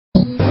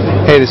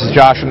Hey, this is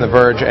Josh from The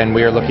Verge, and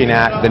we are looking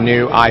at the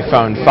new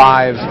iPhone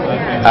 5.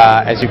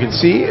 As you can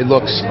see, it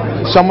looks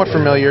somewhat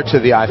familiar to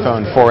the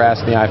iPhone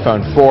 4S and the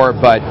iPhone 4,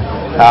 but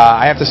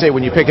I have to say,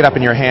 when you pick it up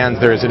in your hands,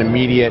 there is an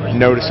immediate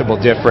noticeable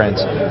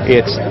difference.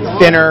 It's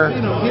thinner,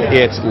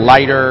 it's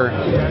lighter,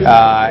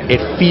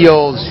 it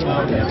feels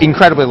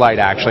incredibly light,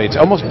 actually. It's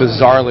almost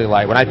bizarrely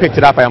light. When I picked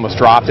it up, I almost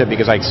dropped it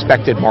because I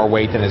expected more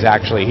weight than is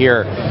actually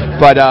here.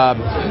 But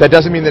that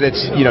doesn't mean that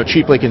it's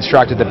cheaply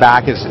constructed. The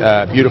back is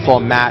beautiful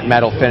matte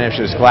metal finish.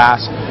 There's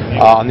glass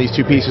on these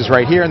two pieces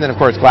right here, and then of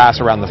course glass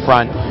around the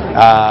front.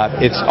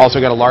 It's also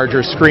got a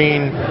larger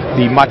screen,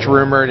 the much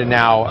rumored and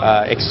now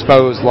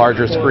exposed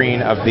larger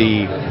screen of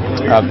the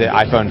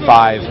iPhone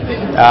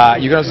 5.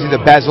 You can also see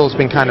the bezel's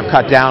been kind of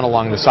cut down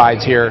along the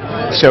sides here,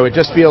 so it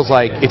just feels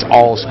like it's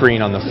all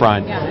screen on the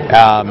front.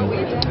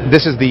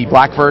 This is the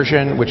black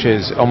version, which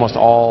is almost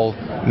all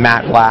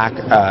matte black,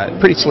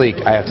 pretty sleek,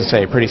 I have to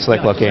say, pretty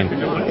slick looking,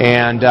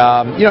 and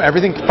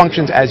everything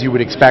functions as you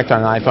would expect on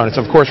an iPhone. It's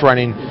of course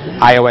running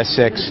iOS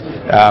 6.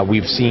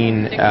 We've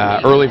seen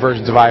early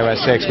versions of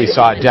iOS 6. We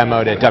saw it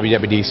demoed at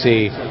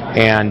WWDC,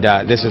 and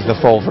this is the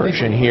full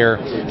version here.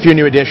 A few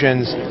new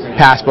additions.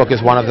 Passbook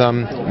is one of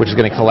them, which is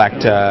going to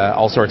collect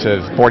all sorts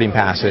of boarding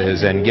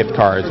passes and gift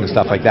cards and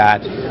stuff like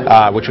that,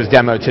 which was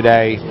demoed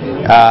today.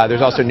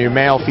 There's also new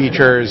mail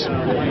features.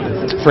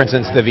 For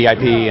instance, the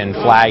VIP and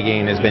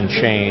flagging has been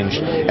changed,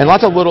 and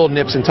lots of little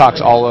nips and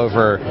tucks all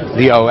over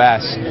the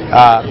OS.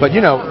 But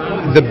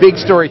the big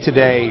story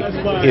today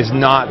is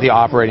not the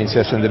operating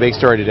system. The big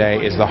story today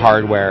is the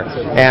hardware,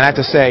 and I have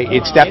to say,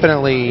 it's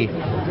definitely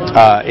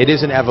it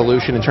is an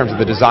evolution in terms of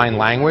the design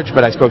language.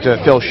 But I spoke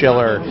to Phil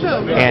Schiller,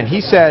 and he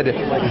said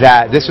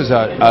that this is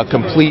a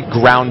complete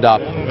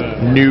ground-up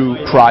new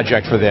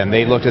project for them.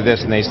 They looked at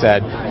this and they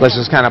said, let's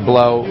just kind of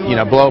blow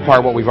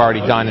apart what we've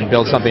already done and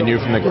build something new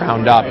from the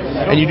ground up.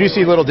 And you do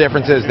see little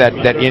differences that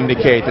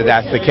indicate that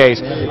that's the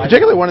case.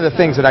 Particularly, one of the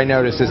things that I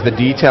noticed is the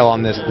detail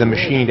on this, the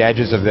machined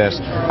edges of this.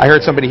 I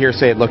heard somebody here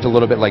say it looked a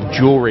little bit like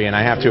jewelry, and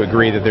I have to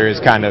agree that there is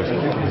kind of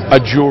a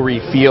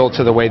jewelry feel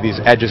to the way these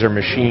edges are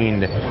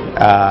machined,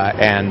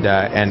 and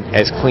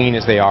as clean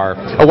as they are.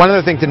 One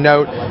other thing to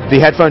note, the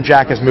headphone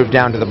jack has moved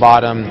down to the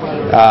bottom,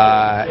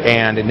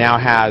 and it now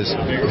has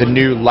the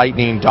new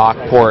Lightning dock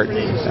port,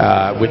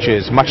 which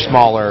is much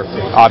smaller,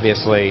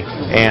 obviously,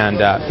 and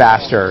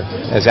faster,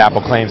 as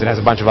Apple claims. It has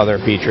a bunch of other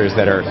features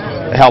that are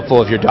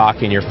helpful if you're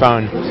docking your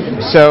phone.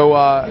 So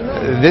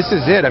this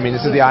is it. I mean,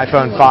 this is the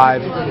iPhone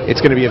 5.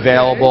 It's going to be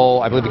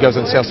available, I believe it goes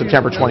on sale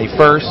September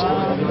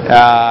 21st.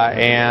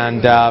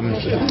 And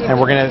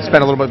we're going to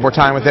spend a little bit more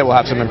time with it. We'll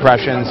have some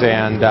impressions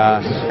and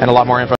a lot more info.